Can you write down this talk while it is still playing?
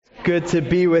Good to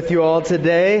be with you all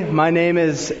today. My name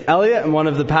is Elliot. I'm one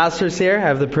of the pastors here. I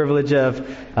have the privilege of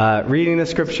reading the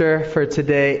scripture for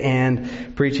today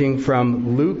and preaching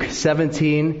from Luke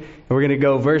 17. And we're going to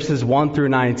go verses 1 through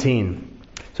 19.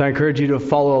 So I encourage you to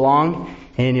follow along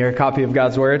in your copy of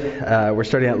God's Word. We're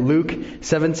starting at Luke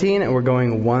 17 and we're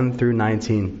going 1 through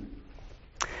 19.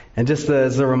 And just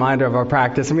as a reminder of our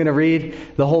practice, I'm going to read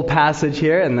the whole passage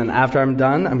here, and then after I'm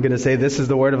done, I'm going to say, "This is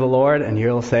the word of the Lord," and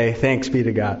you'll say, "Thanks be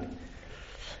to God."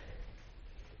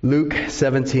 Luke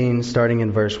 17, starting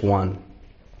in verse 1.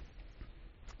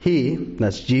 He,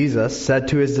 that's Jesus, said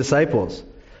to his disciples,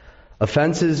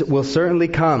 "Offenses will certainly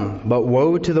come, but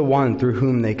woe to the one through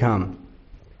whom they come.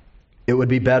 It would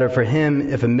be better for him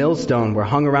if a millstone were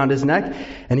hung around his neck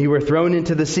and he were thrown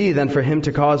into the sea than for him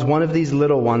to cause one of these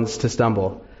little ones to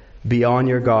stumble. Be on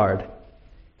your guard.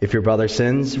 If your brother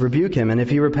sins, rebuke him, and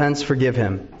if he repents, forgive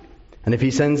him. And if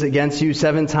he sins against you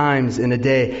 7 times in a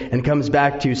day and comes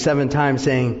back to you 7 times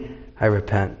saying, 'I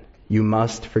repent,' you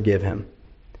must forgive him."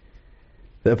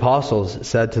 The apostles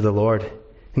said to the Lord,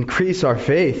 "Increase our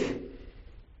faith."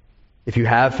 "If you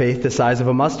have faith the size of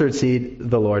a mustard seed,"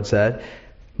 the Lord said,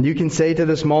 "you can say to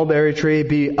this mulberry tree,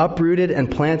 'Be uprooted and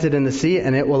planted in the sea,'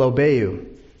 and it will obey you.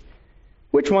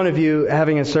 Which one of you,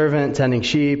 having a servant tending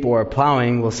sheep or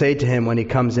plowing, will say to him when he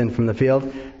comes in from the field,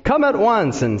 'Come at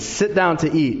once and sit down to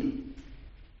eat'?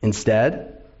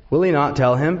 Instead, will he not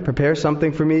tell him, 'Prepare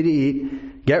something for me to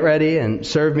eat, get ready, and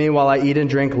serve me while I eat and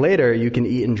drink. Later you can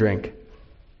eat and drink'?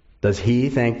 Does he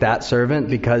thank that servant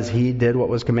because he did what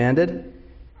was commanded?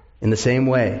 In the same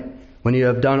way, when you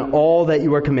have done all that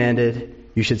you were commanded,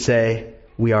 you should say,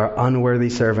 'We are unworthy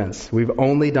servants. We've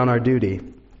only done our duty.'"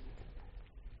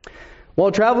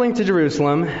 While traveling to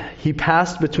Jerusalem, he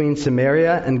passed between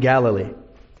Samaria and Galilee.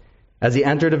 As he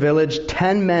entered a village,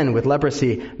 10 men with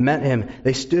leprosy met him.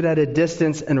 They stood at a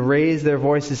distance and raised their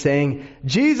voices, saying,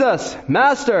 "Jesus,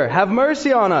 Master, have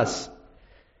mercy on us."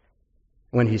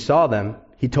 When he saw them,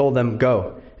 he told them,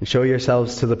 "Go and show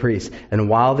yourselves to the priests." And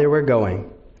while they were going,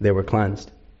 they were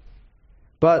cleansed.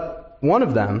 But one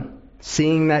of them,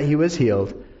 seeing that he was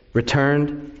healed,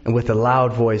 returned and with a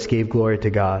loud voice gave glory to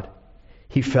God.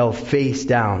 He fell face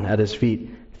down at his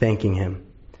feet, thanking him.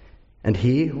 And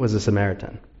he was a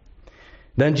Samaritan.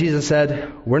 Then Jesus said,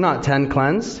 "Were not 10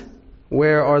 cleansed?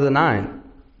 Where are the 9?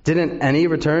 Didn't any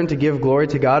return to give glory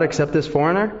to God except this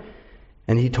foreigner?"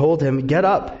 And he told him, "Get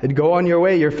up and go on your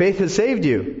way. Your faith has saved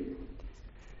you."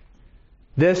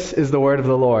 This is the word of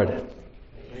the Lord.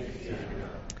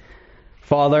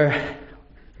 Father,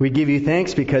 we give you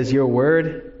thanks because your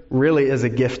word really is a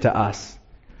gift to us.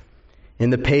 In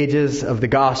the pages of the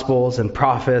Gospels and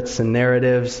prophets and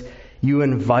narratives, you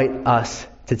invite us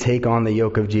to take on the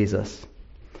yoke of Jesus.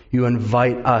 You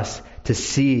invite us to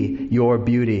see your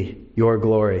beauty, your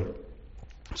glory.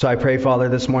 So I pray, Father,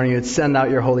 this morning you would send out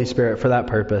your Holy Spirit for that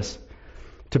purpose,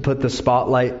 to put the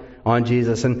spotlight on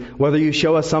Jesus. And whether you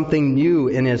show us something new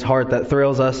in his heart that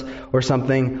thrills us or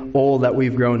something old that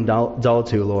we've grown dull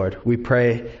to, Lord, we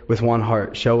pray with one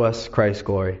heart, show us Christ's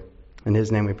glory. In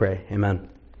his name we pray. Amen.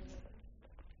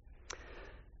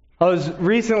 I was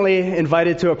recently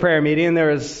invited to a prayer meeting, and there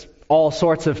was all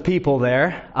sorts of people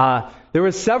there. There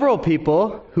were several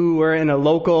people who were in a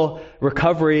local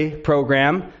recovery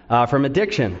program from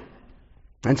addiction.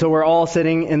 And so we're all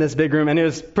sitting in this big room, and it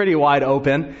was pretty wide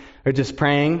open. We're just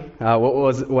praying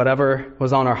whatever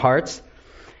was on our hearts.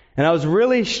 And I was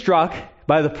really struck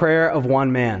by the prayer of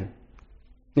one man.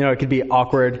 You know, it could be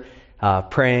awkward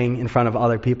praying in front of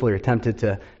other people. You're tempted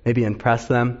to maybe impress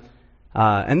them.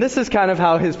 And this is kind of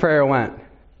how his prayer went.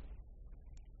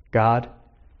 "God,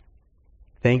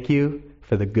 thank you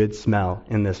for the good smell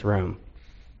in this room."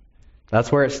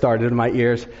 That's where it started. My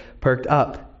ears perked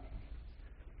up.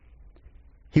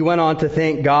 He went on to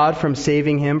thank God for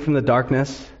saving him from the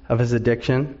darkness of his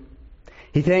addiction.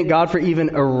 He thanked God for even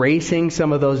erasing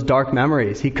some of those dark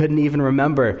memories. He couldn't even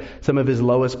remember some of his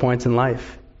lowest points in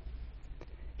life.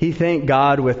 He thanked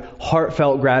God with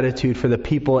heartfelt gratitude for the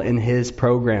people in his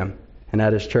program and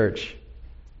at his church.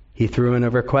 He threw in a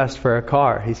request for a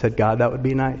car. He said, "God, that would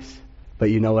be nice, but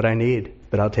you know what I need,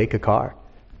 but I'll take a car."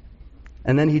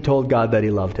 And then he told God that he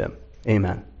loved him.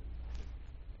 Amen.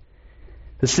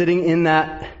 Sitting in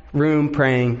that room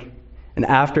praying, and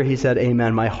after he said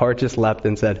amen, my heart just leapt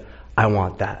and said, "I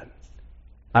want that.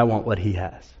 I want what he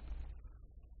has."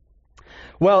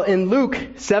 Well, in Luke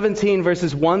 17,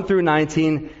 verses 1 through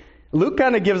 19, Luke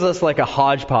kind of gives us like a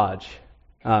hodgepodge.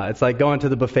 It's like going to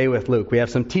the buffet with Luke. We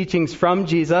have some teachings from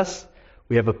Jesus.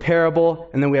 we have a parable,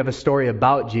 and then we have a story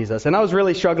about Jesus. And I was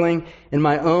really struggling in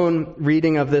my own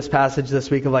reading of this passage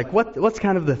this week of like, what's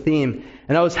kind of the theme?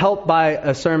 And I was helped by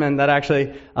a sermon that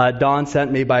actually Don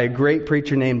sent me by a great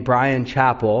preacher named Brian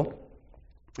Chappell.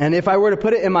 And if I were to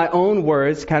put it in my own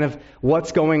words, kind of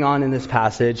what's going on in this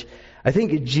passage, I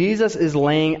think Jesus is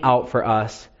laying out for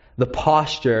us the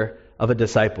posture of a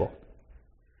disciple.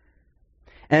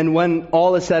 And when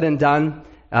all is said and done,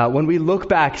 when we look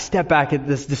back, step back at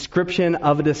this description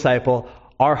of a disciple,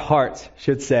 our hearts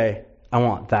should say, I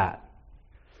want that.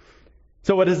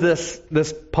 So what is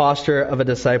this posture of a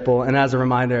disciple? And as a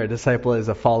reminder, a disciple is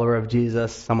a follower of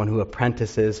Jesus, someone who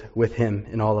apprentices with him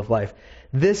in all of life.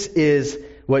 This is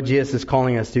what Jesus is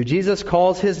calling us to. Jesus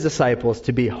calls his disciples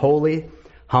to be holy,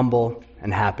 humble,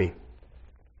 and happy.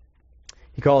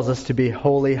 He calls us to be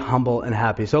holy, humble, and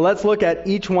happy. So let's look at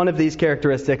each one of these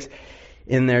characteristics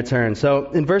in their turn.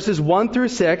 So in verses 1 through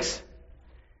 6,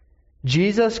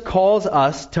 Jesus calls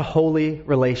us to holy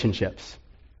relationships.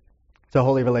 So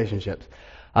holy relationships.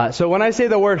 So when I say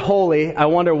the word holy, I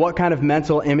wonder what kind of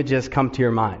mental images come to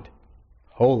your mind.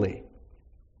 Holy.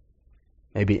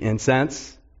 Maybe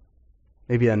incense.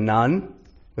 Maybe a nun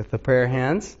with the prayer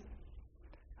hands.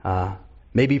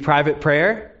 Maybe private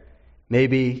prayer.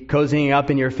 Maybe cozying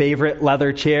up in your favorite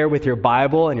leather chair with your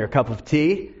Bible and your cup of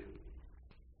tea.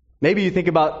 Maybe you think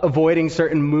about avoiding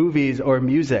certain movies or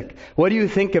music. What do you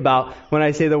think about when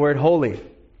I say the word holy?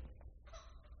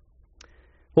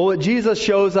 Well, what Jesus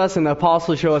shows us and the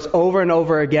apostles show us over and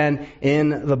over again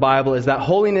in the Bible is that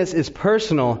holiness is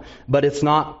personal, but it's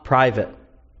not private.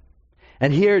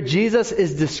 And here Jesus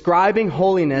is describing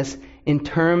holiness in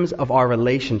terms of our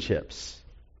relationships.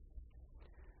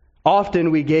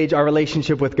 Often we gauge our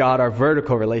relationship with God, our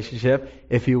vertical relationship,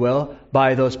 if you will,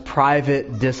 by those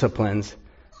private disciplines.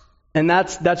 And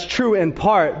that's true in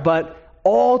part, but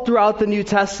all throughout the New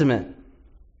Testament,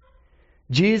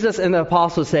 Jesus and the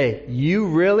apostles say, you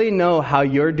really know how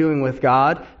you're doing with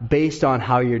God based on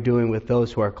how you're doing with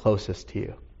those who are closest to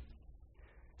you.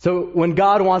 So when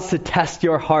God wants to test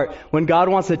your heart, when God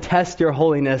wants to test your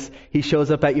holiness, he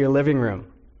shows up at your living room.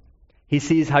 He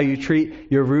sees how you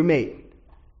treat your roommate,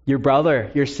 your brother,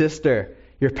 your sister,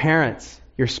 your parents,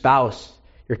 your spouse,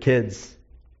 your kids.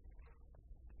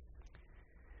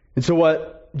 And so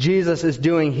what Jesus is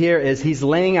doing here is he's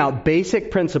laying out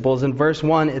basic principles. In verse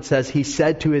 1, it says he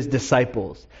said to his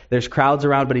disciples. There's crowds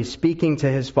around, but he's speaking to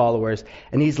his followers.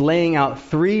 And he's laying out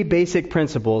 3 basic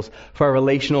principles for our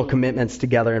relational commitments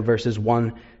together in verses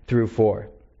 1 through 4.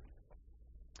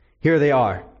 Here they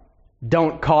are.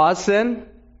 Don't cause sin,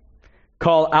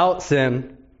 call out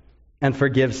sin, and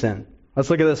forgive sin. Let's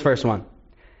look at this first one.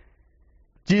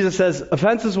 Jesus says,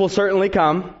 offenses will certainly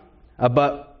come,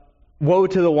 but woe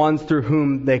to the ones through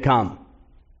whom they come,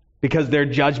 because their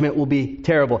judgment will be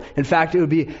terrible. In fact, it would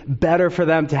be better for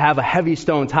them to have a heavy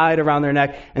stone tied around their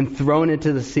neck and thrown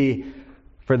into the sea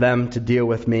for them to deal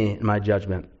with me in my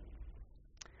judgment.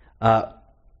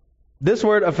 This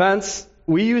word offense,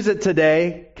 we use it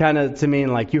today kind of to mean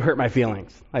like you hurt my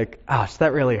feelings. Like, gosh,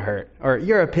 that really hurt. Or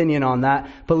your opinion on that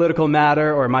political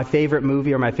matter or my favorite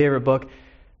movie or my favorite book,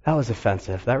 that was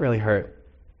offensive. That really hurt.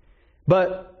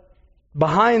 But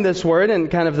behind this word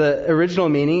and kind of the original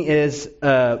meaning is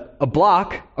a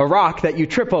rock that you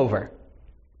trip over.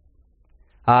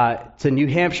 To New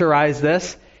Hampshireize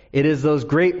this, it is those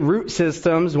great root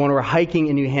systems when we're hiking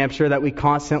in New Hampshire that we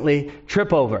constantly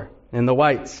trip over in the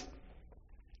whites.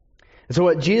 And so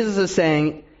what Jesus is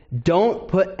saying, don't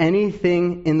put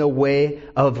anything in the way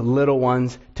of little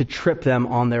ones to trip them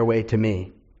on their way to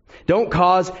me. Don't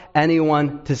cause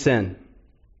anyone to sin.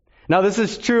 Now, this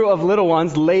is true of little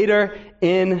ones. Later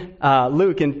in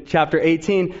Luke, in chapter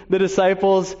 18, the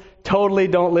disciples totally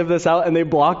don't live this out, and they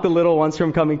block the little ones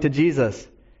from coming to Jesus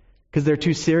because they're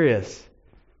too serious.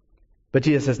 But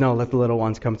Jesus says, no, let the little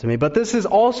ones come to me. But this is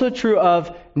also true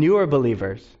of newer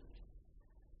believers,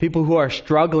 people who are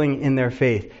struggling in their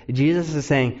faith. Jesus is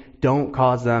saying, don't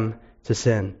cause them to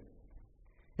sin.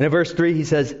 And in verse 3, he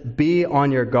says, be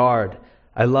on your guard.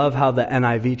 I love how the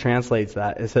NIV translates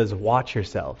that. It says, watch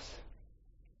yourselves.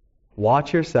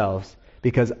 Watch yourselves,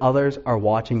 because others are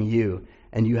watching you,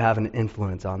 and you have an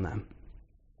influence on them.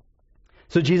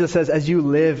 So Jesus says, as you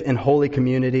live in holy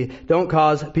community, don't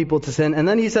cause people to sin. And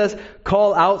then he says,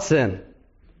 call out sin.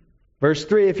 Verse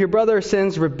 3, if your brother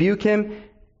sins, rebuke him,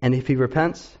 and if he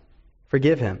repents,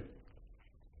 forgive him.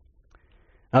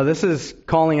 Now this is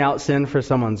calling out sin for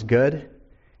someone's good.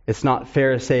 It's not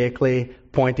pharisaically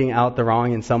pointing out the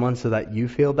wrong in someone so that you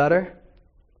feel better,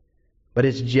 but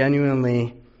it's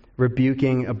genuinely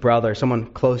rebuking a brother, someone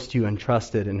close to you and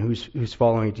trusted and who's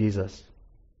following Jesus.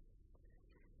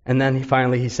 And then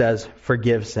finally he says,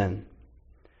 forgive sin.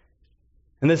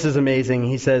 And this is amazing.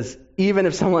 He says, even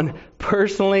if someone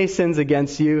personally sins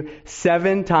against you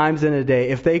 7 times in a day,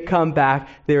 if they come back,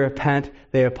 they repent,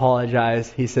 they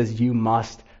apologize, he says, you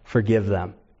must forgive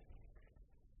them.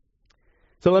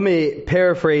 So let me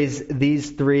paraphrase these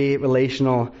 3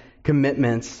 relational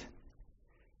commitments.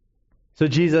 So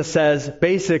Jesus says,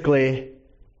 basically,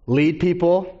 lead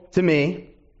people to me.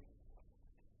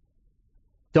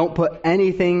 Don't put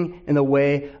anything in the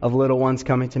way of little ones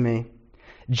coming to me.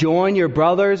 Join your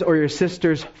brothers or your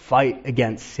sisters' fight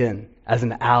against sin as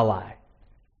an ally,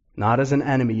 not as an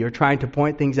enemy. You're trying to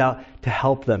point things out to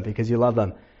help them because you love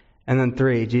them. And then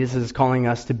 3, Jesus is calling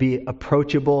us to be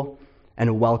approachable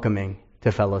and welcoming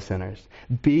to fellow sinners.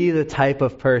 Be the type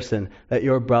of person that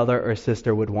your brother or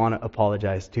sister would want to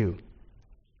apologize to.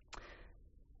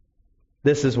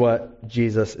 This is what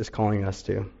Jesus is calling us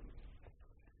to.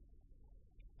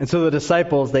 And so the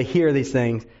disciples, they hear these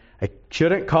things. I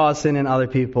shouldn't cause sin in other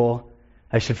people.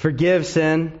 I should forgive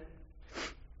sin.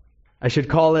 I should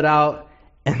call it out.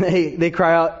 And they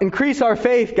cry out, increase our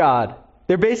faith, God.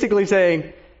 They're basically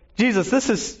saying, Jesus, this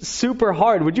is super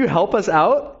hard. Would you help us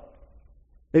out?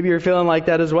 Maybe you're feeling like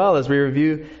that as well as we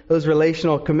review those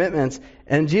relational commitments.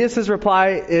 And Jesus'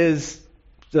 reply is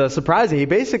surprising. He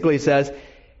basically says,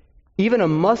 even a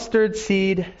mustard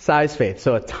seed size faith,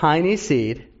 so a tiny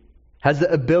seed, has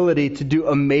the ability to do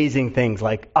amazing things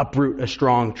like uproot a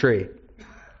strong tree.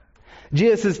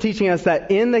 Jesus is teaching us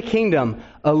that in the kingdom,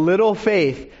 a little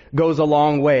faith goes a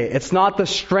long way. It's not the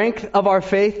strength of our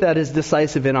faith that is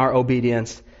decisive in our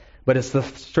obedience, but it's the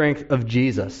strength of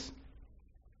Jesus.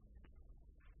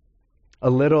 A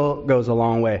little goes a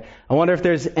long way. I wonder if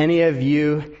there's any of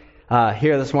you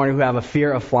here this morning who have a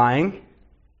fear of flying.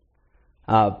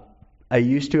 I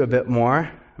used to a bit more.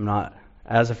 I'm not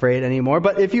as afraid anymore.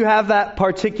 But if you have that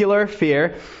particular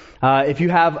fear, if you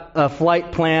have a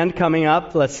flight planned coming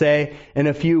up, let's say in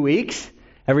a few weeks,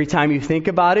 every time you think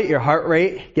about it, your heart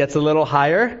rate gets a little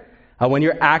higher. When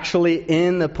you're actually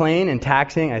in the plane and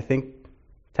taxiing,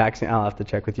 I'll have to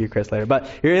check with you, Chris, later. But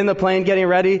you're in the plane getting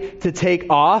ready to take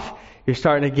off. You're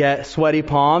starting to get sweaty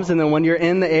palms. And then when you're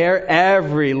in the air,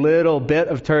 every little bit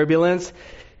of turbulence,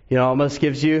 almost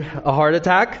gives you a heart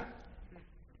attack.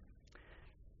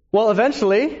 Well,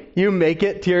 eventually, you make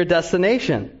it to your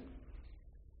destination.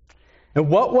 And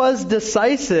what was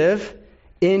decisive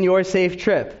in your safe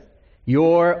trip?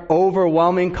 Your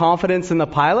overwhelming confidence in the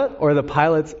pilot or the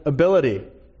pilot's ability?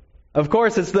 Of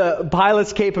course, it's the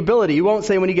pilot's capability. You won't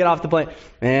say when you get off the plane,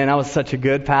 man, I was such a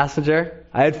good passenger.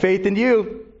 I had faith in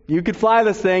you. You could fly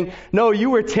this thing. No, you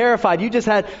were terrified. You just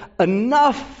had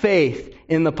enough faith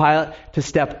in the pilot to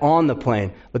step on the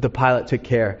plane, but the pilot took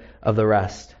care of the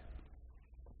rest.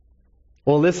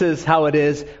 Well, this is how it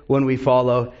is when we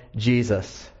follow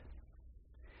Jesus.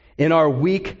 In our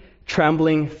weak,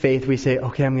 trembling faith, we say,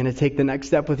 okay, I'm going to take the next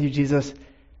step with you, Jesus.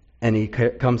 And he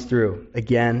comes through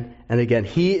again and again.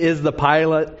 He is the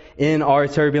pilot in our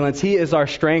turbulence. He is our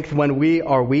strength when we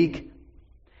are weak.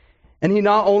 And he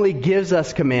not only gives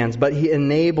us commands, but he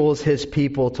enables his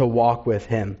people to walk with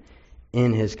him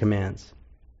in his commands.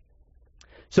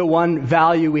 So one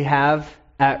value we have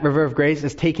at River of Grace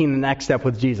is taking the next step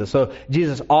with Jesus. So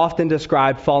Jesus often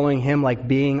described following him like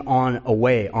being on a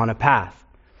way, on a path.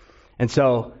 And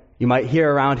so you might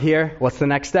hear around here, what's the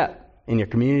next step? In your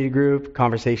community group,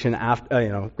 conversation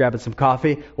after, grabbing some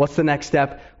coffee. What's the next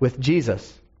step with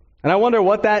Jesus? And I wonder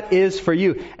what that is for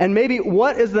you. And maybe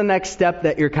what is the next step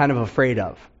that you're kind of afraid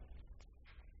of?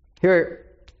 Here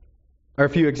are a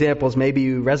few examples. Maybe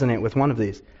you resonate with one of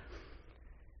these.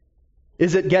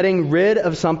 Is it getting rid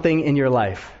of something in your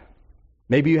life?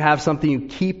 Maybe you have something you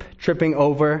keep tripping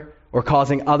over or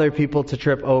causing other people to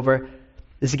trip over.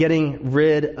 Is it getting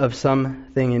rid of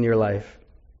something in your life?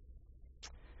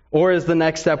 Or is the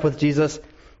next step with Jesus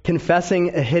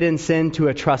confessing a hidden sin to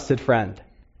a trusted friend?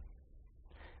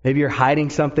 Maybe you're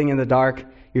hiding something in the dark.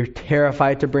 You're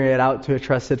terrified to bring it out to a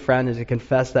trusted friend and to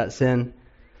confess that sin.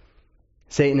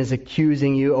 Satan is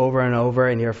accusing you over and over,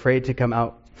 and you're afraid to come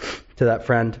out to that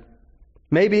friend.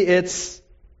 Maybe it's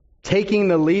taking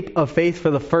the leap of faith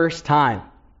for the first time.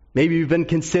 Maybe you've been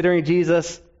considering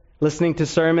Jesus, listening to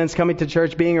sermons, coming to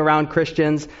church, being around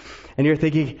Christians, and you're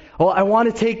thinking, oh, I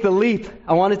want to take the leap.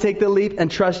 I want to take the leap and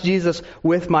trust Jesus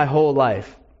with my whole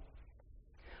life.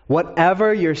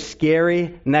 Whatever your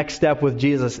scary next step with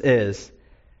Jesus is,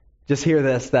 just hear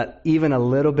this, that even a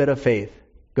little bit of faith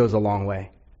goes a long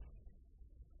way.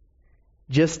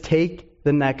 Just take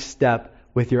the next step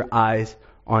with your eyes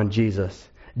on Jesus.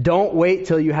 Don't wait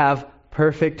till you have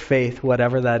perfect faith,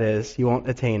 whatever that is. You won't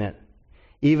attain it.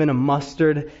 Even a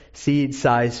mustard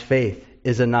seed-sized faith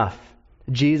is enough.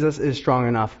 Jesus is strong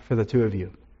enough for the two of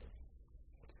you.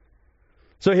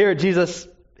 So here, Jesus,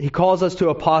 he calls us to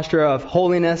a posture of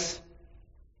holiness.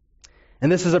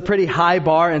 And this is a pretty high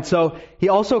bar. And so he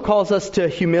also calls us to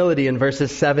humility in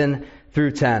verses 7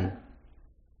 through 10.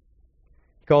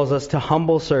 He calls us to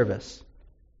humble service.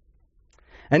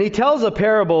 And he tells a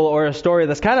parable or a story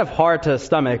that's kind of hard to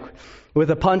stomach with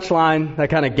a punchline that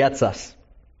kind of gets us.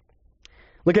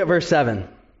 Look at verse 7.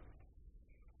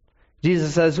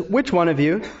 Jesus says, "Which one of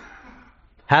you,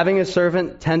 having a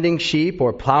servant tending sheep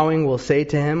or plowing, will say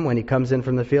to him when he comes in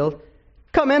from the field,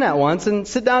 'Come in at once and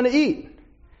sit down to eat'?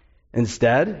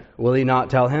 Instead, will he not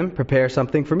tell him, 'Prepare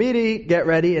something for me to eat, get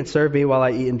ready, and serve me while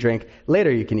I eat and drink.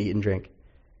 Later you can eat and drink'?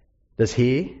 Does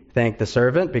he thank the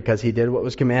servant because he did what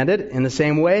was commanded? In the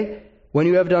same way, when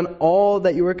you have done all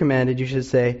that you were commanded, you should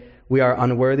say, 'We are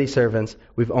unworthy servants.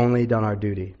 We've only done our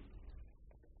duty.'"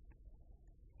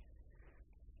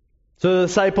 So the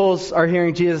disciples are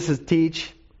hearing Jesus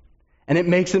teach, and it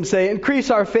makes them say,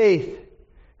 "Increase our faith."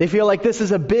 They feel like this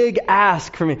is a big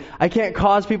ask for me. I can't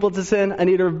cause people to sin. I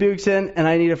need to rebuke sin, and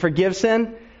I need to forgive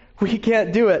sin. We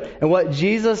can't do it. And what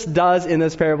Jesus does in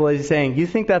this parable is he's saying, you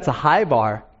think that's a high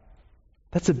bar?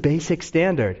 That's a basic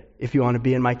standard if you want to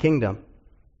be in my kingdom.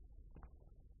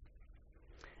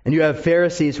 And you have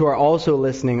Pharisees who are also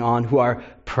listening on, who are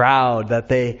proud that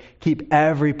they keep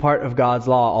every part of God's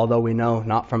law, although we know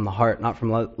not from the heart, not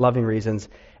from loving reasons.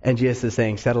 And Jesus is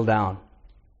saying, settle down.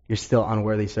 You're still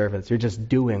unworthy servants. You're just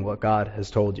doing what God has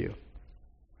told you.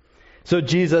 So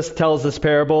Jesus tells this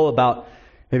parable about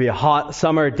maybe a hot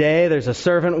summer day. There's a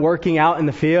servant working out in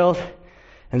the field,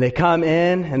 and they come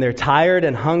in, and they're tired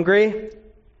and hungry.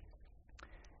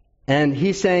 And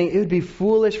he's saying it would be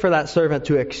foolish for that servant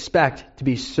to expect to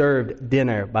be served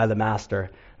dinner by the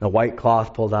master. The white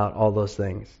cloth pulled out, all those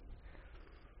things.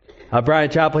 Brian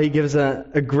Chappell, he gives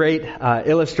a great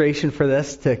illustration for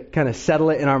this to kind of settle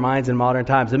it in our minds in modern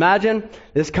times. Imagine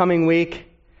this coming week,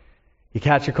 you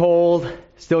catch a cold,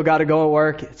 still got to go to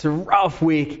work. It's a rough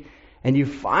week, and you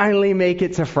finally make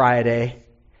it to Friday.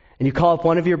 And you call up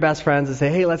one of your best friends and say,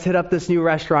 "Hey, let's hit up this new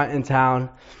restaurant in town."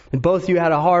 And both of you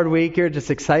had a hard week. You're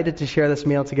just excited to share this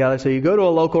meal together. So you go to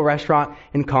a local restaurant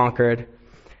in Concord,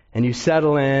 and you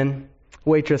settle in.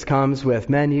 Waitress comes with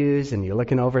menus, and you're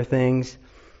looking over things.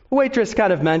 The waitress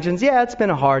kind of mentions, "Yeah, it's been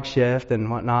a hard shift and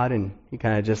whatnot," and you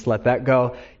kind of just let that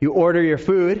go. You order your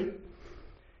food.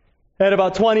 And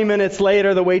about 20 minutes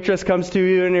later, the waitress comes to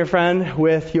you and your friend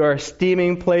with your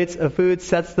steaming plates of food,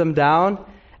 sets them down,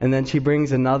 and then she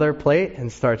brings another plate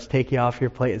and starts taking off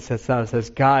your plate and sits down and says,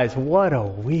 "Guys, what a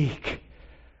week.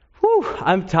 Whew,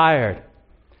 I'm tired."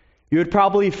 You would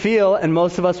probably feel, and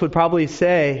most of us would probably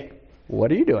say,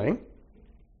 "What are you doing?"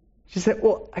 She said,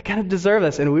 "Well, I kind of deserve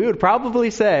this." And we would probably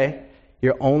say,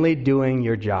 "You're only doing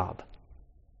your job."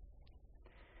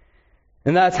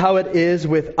 And that's how it is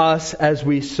with us as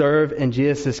we serve in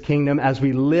Jesus' kingdom, as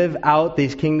we live out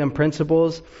these kingdom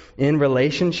principles in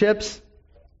relationships.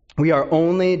 We are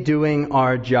only doing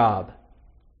our job.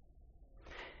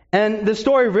 And the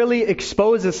story really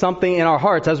exposes something in our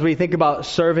hearts as we think about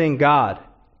serving God.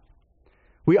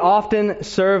 We often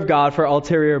serve God for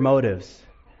ulterior motives.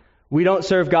 We don't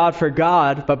serve God for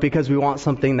God, but because we want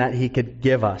something that He could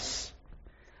give us.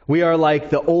 We are like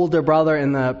the older brother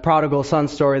in the prodigal son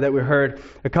story that we heard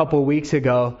a couple weeks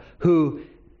ago, who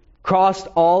crossed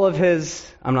all of his,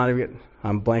 I'm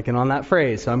blanking on that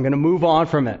phrase, so I'm going to move on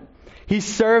from it. He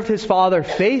served his father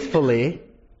faithfully,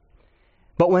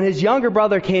 but when his younger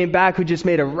brother came back who just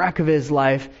made a wreck of his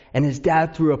life, and his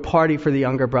dad threw a party for the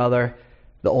younger brother,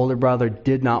 the older brother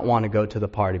did not want to go to the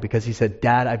party because he said,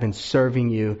 "Dad, I've been serving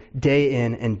you day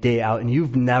in and day out, and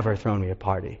you've never thrown me a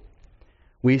party."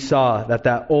 We saw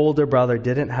that older brother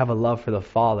didn't have a love for the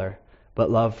father,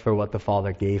 but love for what the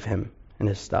father gave him and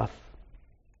his stuff.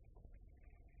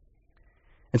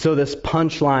 And so this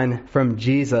punchline from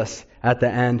Jesus at the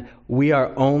end, "We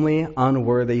are only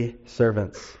unworthy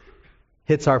servants,"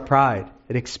 hits our pride.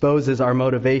 It exposes our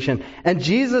motivation. And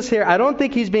Jesus here, I don't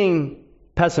think He's being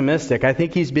pessimistic. I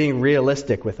think He's being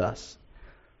realistic with us.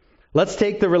 Let's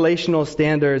take the relational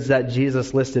standards that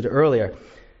Jesus listed earlier.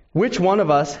 Which one of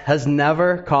us has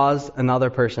never caused another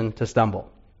person to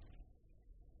stumble?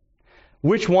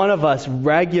 Which one of us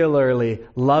regularly,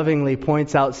 lovingly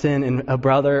points out sin in a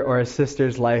brother or a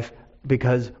sister's life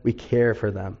because we care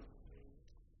for them?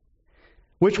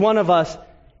 Which one of us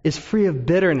is free of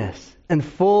bitterness and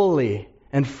fully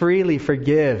and freely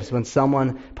forgives when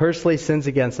someone personally sins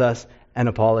against us and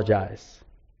apologizes?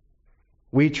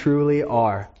 We truly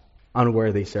are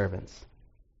unworthy servants.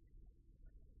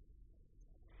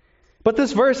 But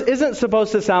this verse isn't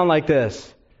supposed to sound like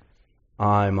this.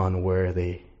 I'm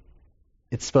unworthy.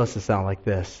 It's supposed to sound like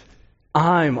this.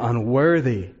 I'm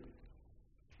unworthy.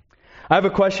 I have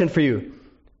a question for you.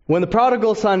 When the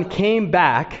prodigal son came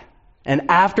back,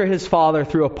 and after his father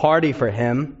threw a party for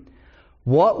him,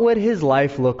 what would his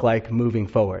life look like moving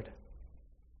forward?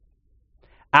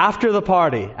 After the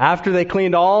party, after they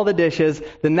cleaned all the dishes,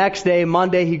 the next day,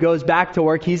 Monday, he goes back to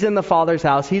work. He's in the father's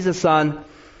house. He's a son.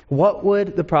 What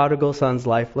would the prodigal son's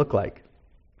life look like?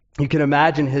 You can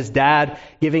imagine his dad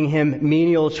giving him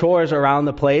menial chores around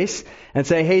the place and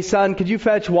say, hey, son, could you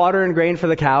fetch water and grain for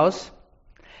the cows?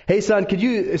 Hey, son, could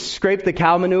you scrape the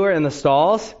cow manure in the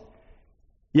stalls?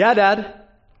 Yeah, Dad.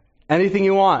 Anything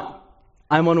you want.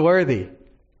 I'm unworthy.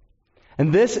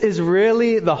 And this is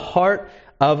really the heart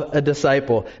of a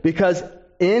disciple, because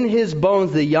in his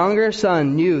bones, the younger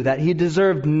son knew that he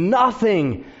deserved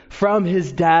nothing from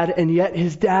his dad, and yet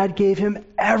his dad gave him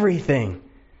everything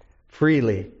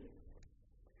freely.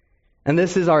 And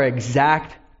this is our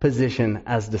exact position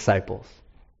as disciples.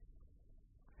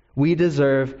 We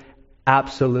deserve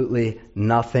absolutely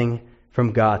nothing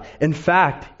from God. In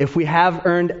fact, if we have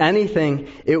earned anything,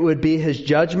 it would be his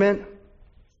judgment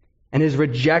and his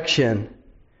rejection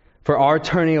for our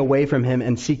turning away from him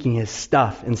and seeking his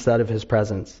stuff instead of his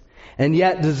presence. And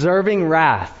yet, deserving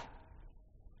wrath,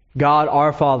 God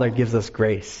our Father gives us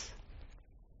grace.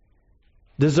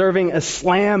 Deserving a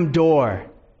slammed door,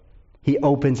 he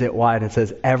opens it wide and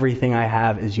says, everything I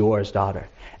have is yours, daughter.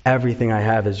 Everything I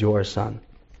have is yours, son.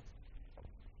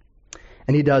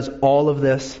 And he does all of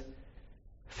this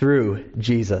through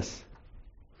Jesus.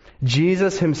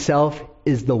 Jesus himself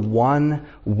is the one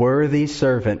worthy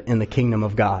servant in the kingdom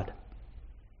of God.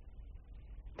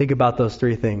 Think about those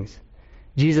three things.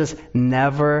 Jesus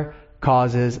never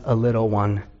causes a little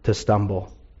one to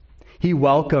stumble. He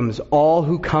welcomes all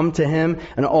who come to him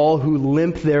and all who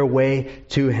limp their way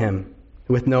to him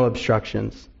with no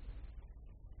obstructions.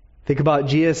 Think about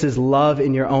Jesus' love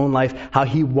in your own life, how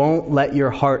he won't let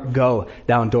your heart go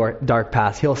down dark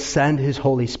paths. He'll send his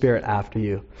Holy Spirit after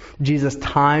you. Jesus,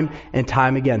 time and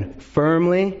time again,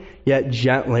 firmly yet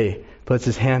gently, puts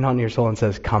his hand on your soul and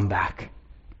says, come back.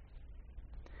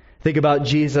 Think about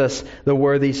Jesus, the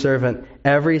worthy servant.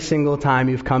 Every single time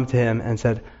you've come to him and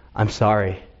said, I'm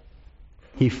sorry,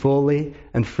 he fully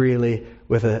and freely,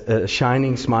 with a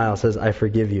shining smile, says, I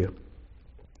forgive you.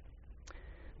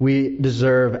 We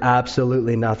deserve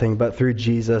absolutely nothing, but through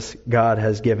Jesus, God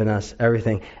has given us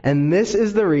everything. And this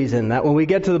is the reason that when we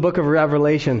get to the book of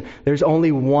Revelation, there's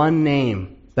only one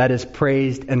name that is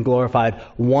praised and glorified.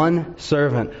 One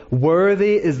servant.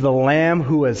 Worthy is the Lamb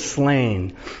who was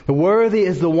slain. Worthy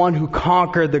is the one who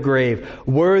conquered the grave.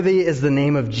 Worthy is the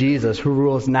name of Jesus who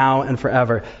rules now and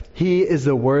forever. He is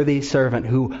the worthy servant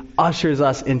who ushers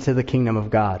us into the kingdom of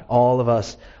God. All of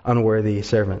us unworthy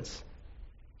servants.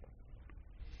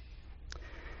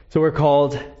 So we're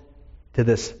called to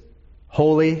this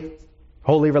holy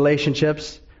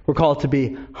relationships. We're called to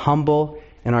be humble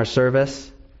in our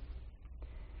service.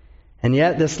 And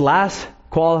yet this last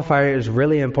qualifier is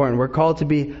really important. We're called to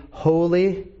be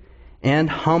holy and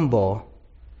humble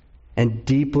and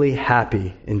deeply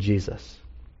happy in Jesus.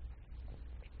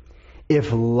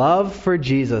 If love for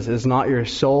Jesus is not your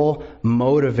sole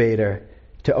motivator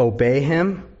to obey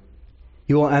him,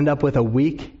 you will end up with a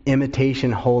weak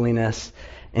imitation holiness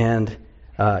and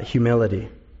humility.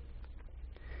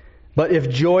 But if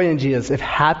joy in Jesus, if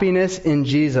happiness in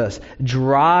Jesus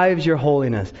drives your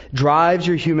holiness, drives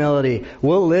your humility,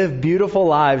 we'll live beautiful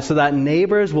lives so that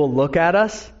neighbors will look at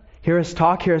us, hear us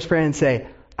talk, hear us pray, and say,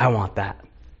 I want that.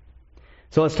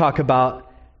 So let's talk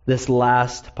about this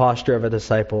last posture of a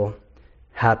disciple,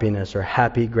 happiness or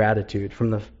happy gratitude, from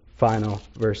the final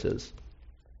verses.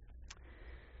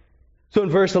 So in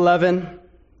verse 11,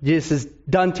 Jesus is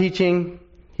done teaching.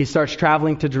 He starts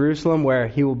traveling to Jerusalem, where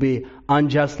he will be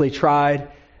unjustly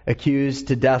tried, accused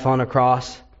to death on a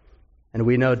cross. And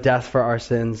we know death for our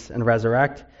sins and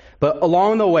resurrect. But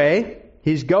along the way,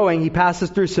 he passes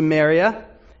through Samaria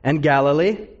and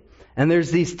Galilee. And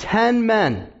there's these 10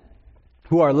 men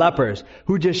who are lepers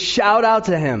who just shout out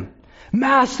to him,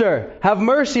 Master, have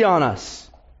mercy on us.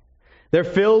 They're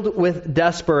filled with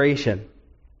desperation.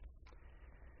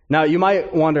 Now, you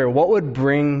might wonder, what would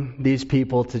bring these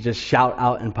people to just shout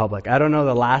out in public? I don't know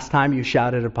the last time you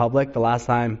shouted in public. The last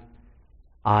time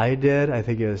I did, I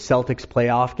think it was Celtics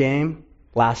playoff game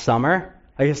last summer.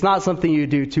 Like, it's not something you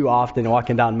do too often,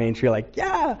 walking down Main Street like,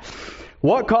 yeah.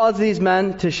 What caused these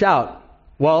men to shout?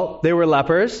 Well, they were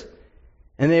lepers,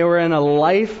 and they were in a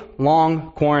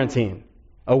lifelong quarantine.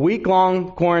 A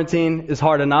week-long quarantine is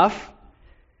hard enough.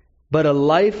 But a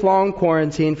lifelong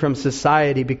quarantine from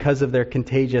society because of their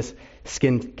contagious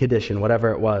skin condition,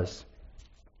 whatever it was.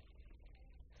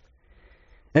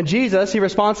 And Jesus, he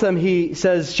responds to them, he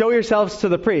says, show yourselves to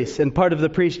the priests. And part of the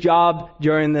priest's job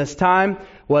during this time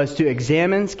was to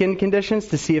examine skin conditions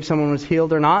to see if someone was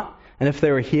healed or not. And if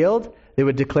they were healed, they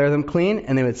would declare them clean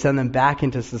and they would send them back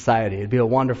into society. It'd be a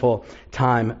wonderful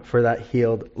time for that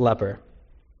healed leper.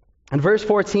 And verse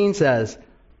 14 says,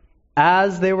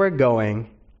 as they were going,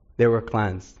 they were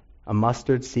cleansed. A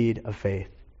mustard seed of faith.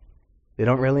 They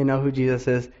don't really know who Jesus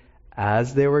is.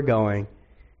 As they were going,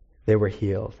 they were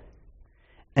healed.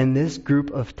 And this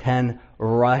group of 10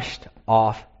 rushed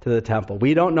off to the temple.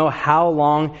 We don't know how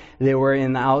long they were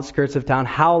in the outskirts of town,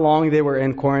 how long they were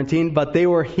in quarantine, but they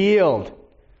were healed.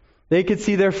 They could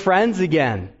see their friends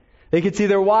again. They could see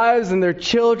their wives and their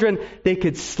children. They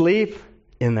could sleep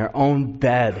in their own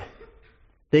bed.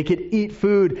 They could eat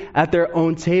food at their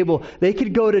own table. They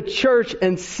could go to church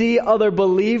and see other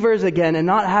believers again and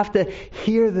not have to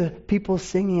hear the people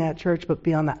singing at church, but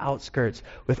be on the outskirts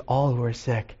with all who are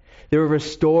sick. They were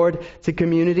restored to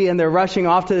community and they're rushing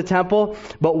off to the temple.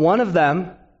 But one of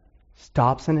them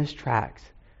stops in his tracks,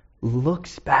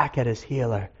 looks back at his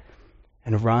healer,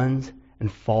 and runs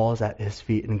and falls at his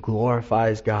feet and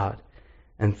glorifies God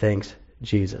and thanks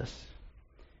Jesus.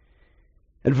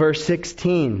 And verse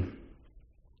 16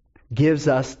 gives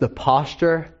us the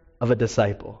posture of a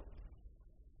disciple.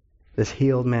 This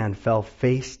healed man fell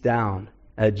face down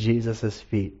at Jesus'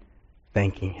 feet,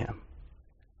 thanking him,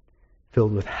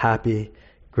 filled with happy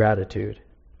gratitude.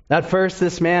 At first,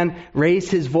 this man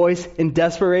raised his voice in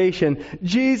desperation.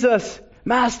 Jesus,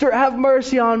 Master, have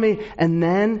mercy on me. And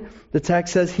then the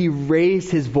text says he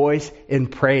raised his voice in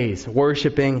praise,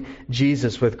 worshiping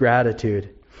Jesus with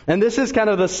gratitude. And this is kind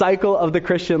of the cycle of the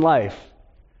Christian life.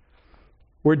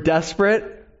 We're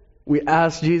desperate. We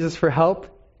ask Jesus for help.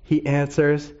 He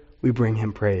answers. We bring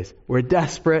him praise. We're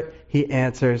desperate. He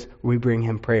answers. We bring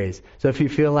him praise. So if you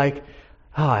feel like,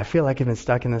 I feel like I've been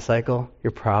stuck in this cycle,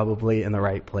 you're probably in the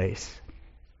right place.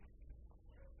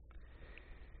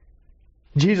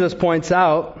 Jesus points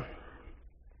out,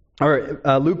 or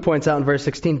Luke points out in verse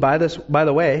 16, by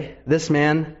the way, this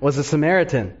man was a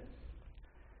Samaritan.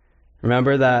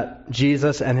 Remember that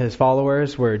Jesus and his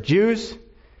followers were Jews.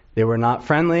 They were not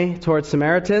friendly towards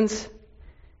Samaritans.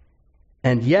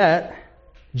 And yet,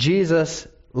 Jesus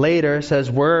later says,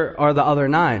 where are the other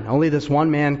 9? Only this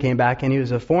one man came back and he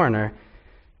was a foreigner.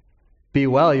 Be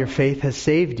well, your faith has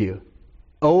saved you.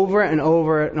 Over and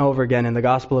over and over again in the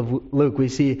Gospel of Luke, we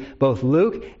see both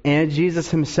Luke and Jesus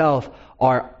himself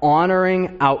are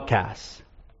honoring outcasts.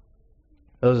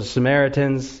 Those are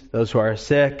Samaritans, those who are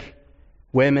sick,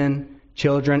 women,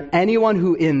 children, anyone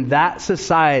who in that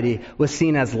society was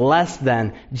seen as less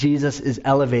than, Jesus is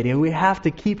elevating. And we have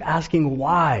to keep asking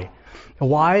why.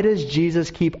 Why does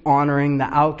Jesus keep honoring the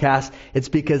outcast? It's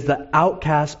because the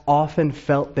outcasts often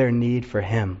felt their need for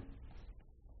him.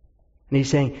 And he's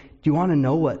saying, do you want to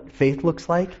know what faith looks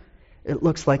like? It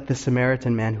looks like the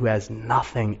Samaritan man who has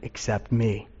nothing except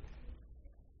me.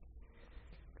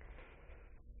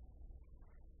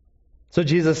 So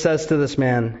Jesus says to this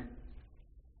man,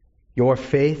 your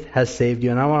faith has saved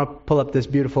you. And I want to pull up this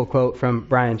beautiful quote from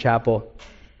Brian Chappell.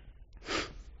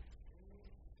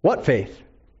 What faith?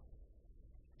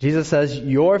 Jesus says,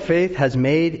 your faith has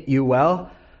made you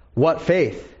well. What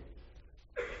faith?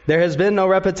 There has been no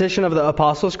repetition of the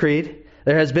Apostles' Creed.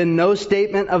 There has been no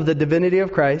statement of the divinity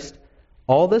of Christ.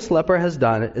 All this leper has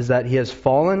done is that he has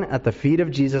fallen at the feet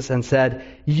of Jesus and said,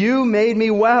 you made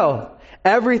me well.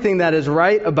 Everything that is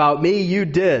right about me, you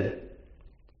did.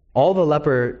 All the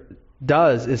leper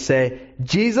does is say,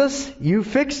 Jesus, you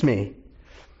fixed me.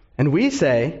 And we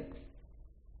say,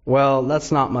 well,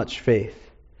 that's not much faith.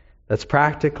 That's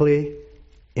practically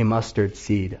a mustard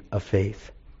seed of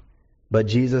faith. But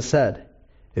Jesus said,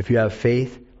 if you have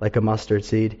faith like a mustard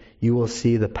seed, you will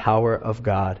see the power of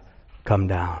God come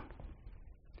down.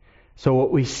 So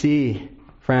what we see,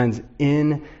 friends,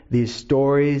 in these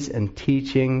stories and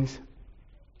teachings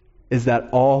is that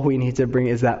all we need to bring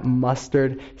is that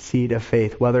mustard seed of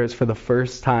faith, whether it's for the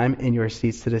first time in your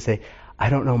seats today, say, I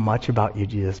don't know much about you,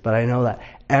 Jesus, but I know that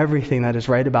everything that is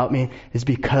right about me is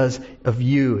because of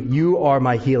you. You are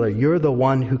my healer. You're the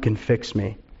one who can fix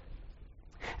me.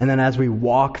 And then as we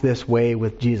walk this way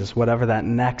with Jesus, whatever that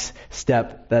next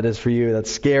step that is for you,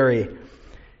 that's scary,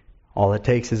 all it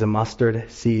takes is a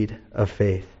mustard seed of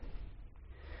faith.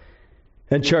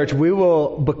 And church, we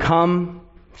will become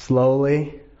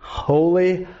slowly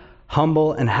holy,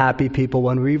 humble, and happy people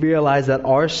when we realize that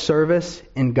our service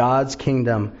in God's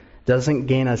kingdom doesn't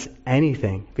gain us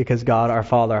anything because God our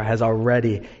Father has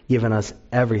already given us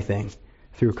everything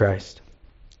through Christ.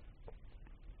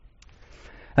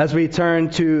 As we turn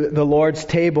to the Lord's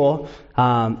table,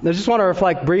 I just want to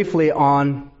reflect briefly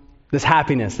on this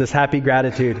happiness, this happy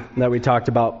gratitude that we talked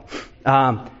about.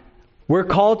 We're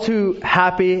called to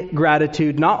happy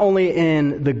gratitude not only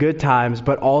in the good times,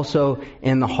 but also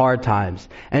in the hard times.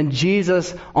 And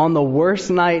Jesus, on the worst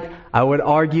night, I would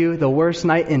argue, the worst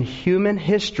night in human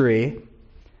history,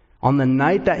 on the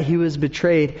night that he was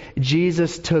betrayed,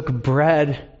 Jesus took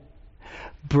bread,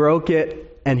 broke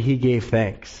it, and he gave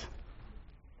thanks.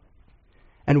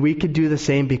 And we could do the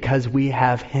same because we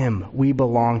have him. We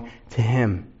belong to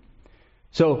him.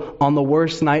 So on the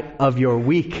worst night of your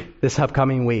week, this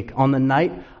upcoming week, on the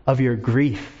night of your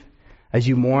grief, as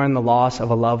you mourn the loss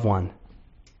of a loved one,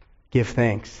 give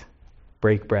thanks,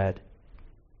 break bread.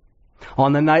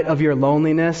 On the night of your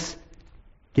loneliness,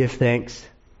 give thanks,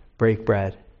 break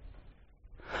bread.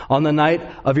 On the night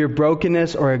of your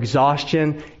brokenness or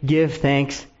exhaustion, give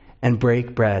thanks and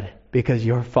break bread, because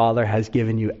your Father has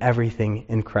given you everything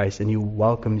in Christ and He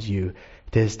welcomes you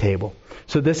to His table.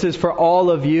 So this is for all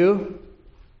of you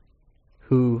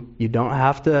who you don't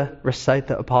have to recite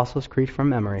the Apostles' Creed from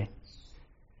memory.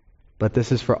 But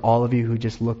this is for all of you who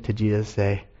just look to Jesus and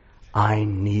say, I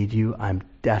need you. I'm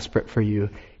desperate for you.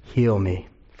 Heal me.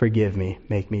 Forgive me.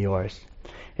 Make me yours.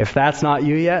 If that's not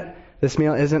you yet, this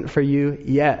meal isn't for you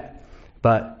yet.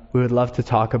 But we would love to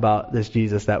talk about this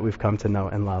Jesus that we've come to know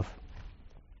and love.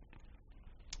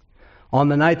 On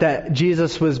the night that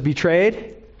Jesus was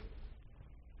betrayed,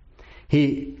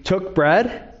 He took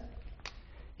bread,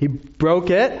 He broke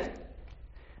it,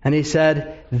 and He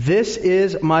said, this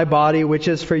is my body which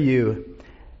is for you.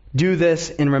 Do this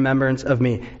in remembrance of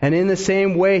me. And in the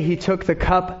same way, He took the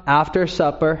cup after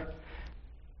supper,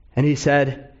 and He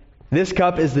said, this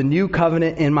cup is the new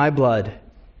covenant in my blood.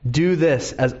 Do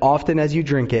this as often as you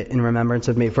drink it in remembrance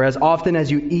of me. For as often as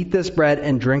you eat this bread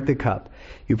and drink the cup,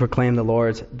 you proclaim the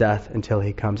Lord's death until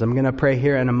He comes. I'm going to pray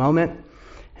here in a moment.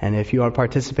 And if you want to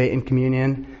participate in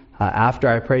communion, after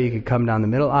I pray, you could come down the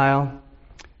middle aisle,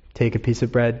 take a piece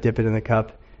of bread, dip it in the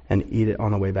cup, and eat it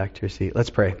on the way back to your seat. Let's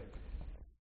pray.